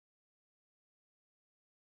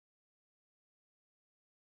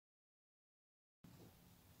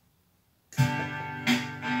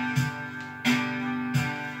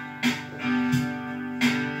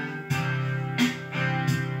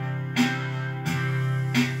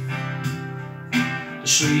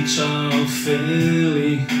streets of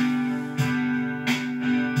Philly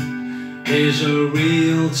is a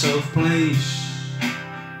real tough place.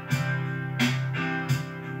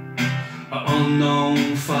 An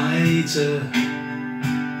unknown fighter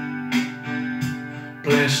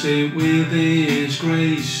blessed it with his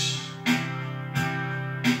grace.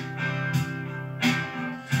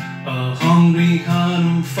 A hungry heart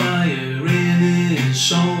on fire in his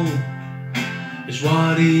soul is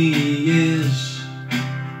what he is.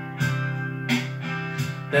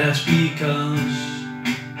 That's because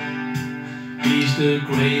he's the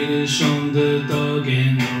greatest underdog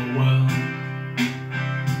in the world.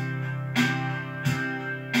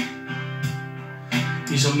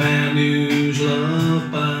 He's a man who's loved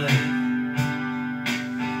by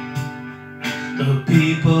the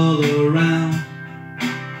people around.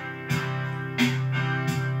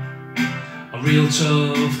 A real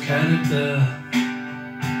tough character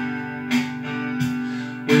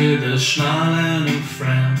with a snarl and a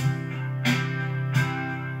frown.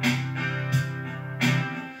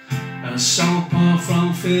 A southpaw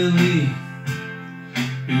from Philly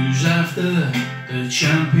who's after the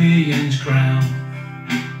champion's crown.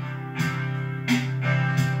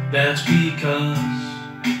 That's because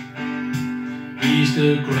he's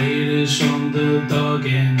the greatest underdog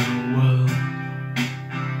in the world.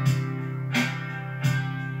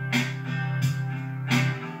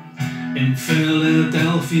 In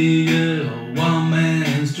Philadelphia, a wild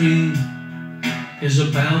man's dream is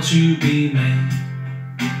about to be made.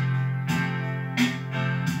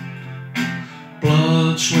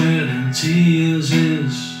 Blood, sweat and tears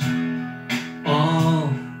is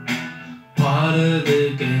all part of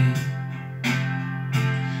the game.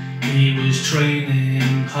 He was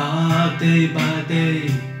training hard day by day,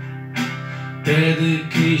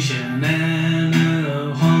 dedication and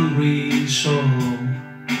a hungry soul.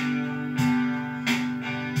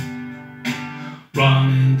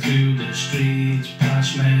 Running through the streets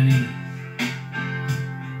past many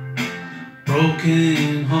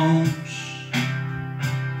broken homes,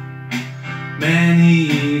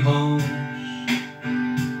 many homes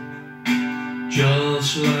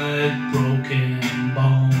just like broken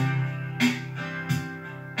bones.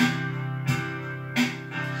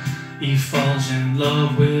 He falls in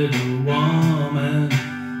love with a woman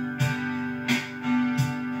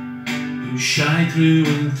who's shy through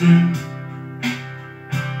and through.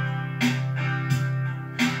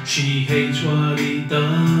 She hates what he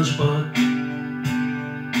does, but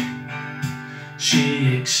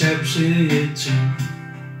she accepts it too.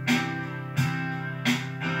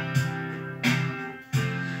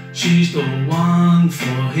 She's the one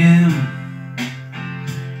for him,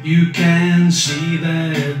 you can see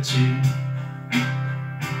that too.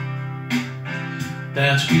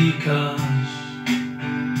 That's because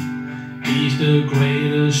he's the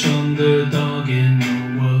greatest underdog in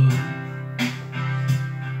the world.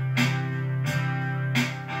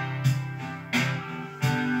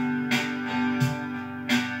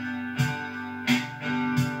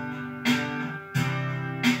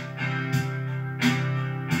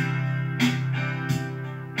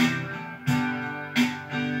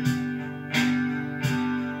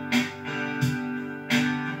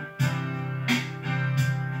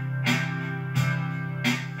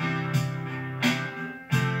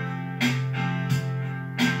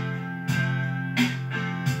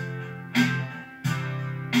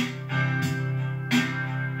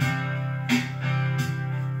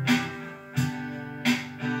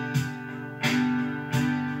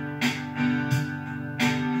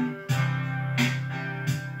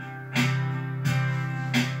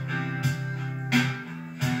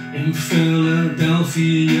 In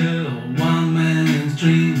Philadelphia, a wild man's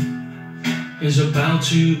dream is about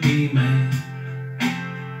to be made.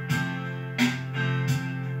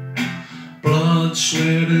 Blood,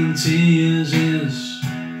 sweat and tears is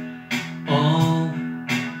all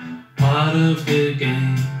part of the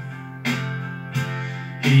game.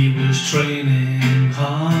 He was training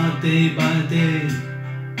hard day by day,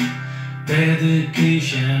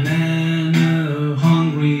 dedication and a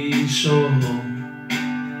hungry soul.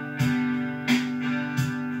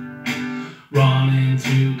 Running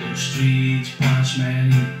through the streets past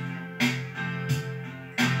many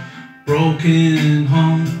broken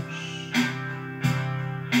homes,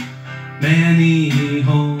 many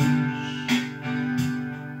homes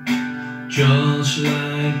just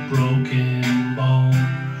like broken bones.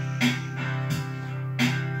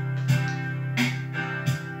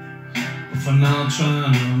 But for now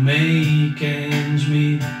trying to make ends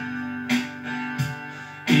meet,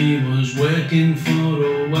 he was working for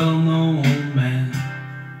a well-known man.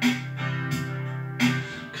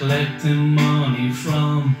 collecting money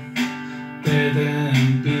from dead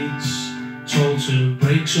end beats, told to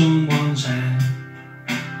break someone's hand.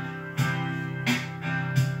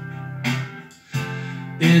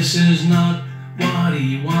 This is not what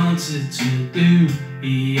he wanted to do.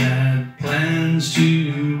 He had plans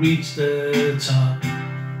to reach the top.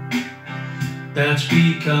 That's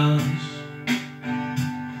because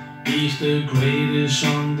he's the greatest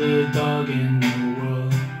underdog in the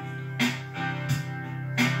world.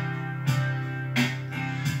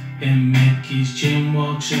 In Mickey's gym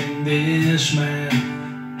walks in this man,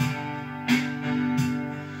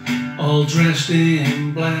 all dressed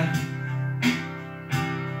in black.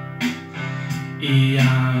 He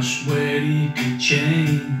asked where he could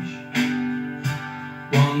change.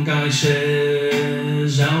 One guy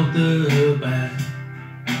says out the back.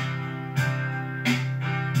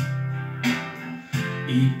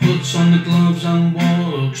 He puts on the gloves and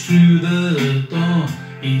walks through the door.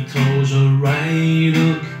 He throws a right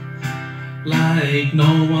hook like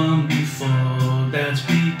no one before. That's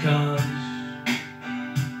because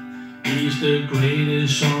he's the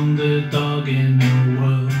greatest underdog in the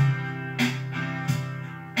world.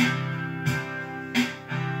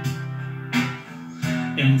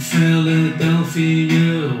 In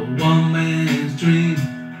Philadelphia, one man's dream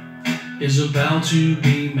is about to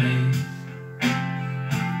be made.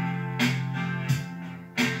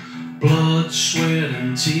 Blood, sweat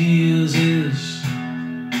and tears is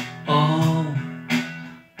all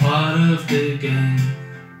part of the game.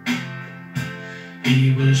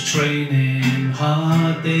 He was training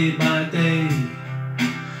hard day by day,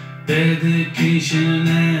 dedication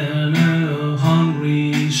and a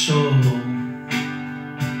hungry soul.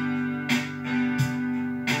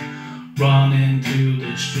 Running through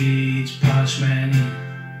the streets past many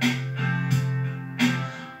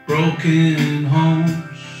broken homes,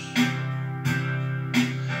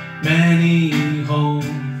 many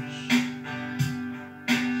homes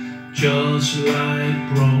just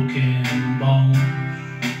like broken bones.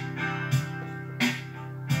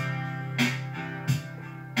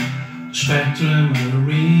 Spectrum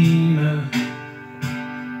Arena,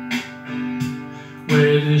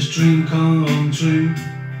 where this dream come true.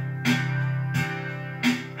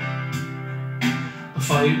 The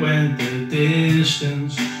fight went the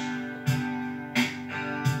distance,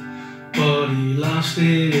 but he lost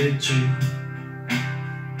it too.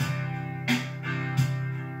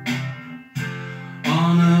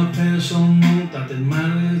 On a personal note that didn't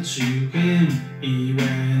matter to him, he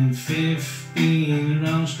went 15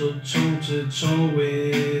 rounds, stood toe to toe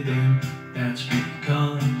with him. That's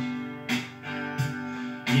because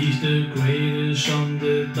he's the greatest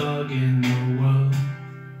underdog in the world.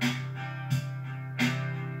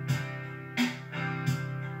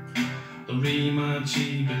 The rematch,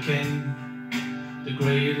 he became the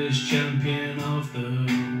greatest champion of the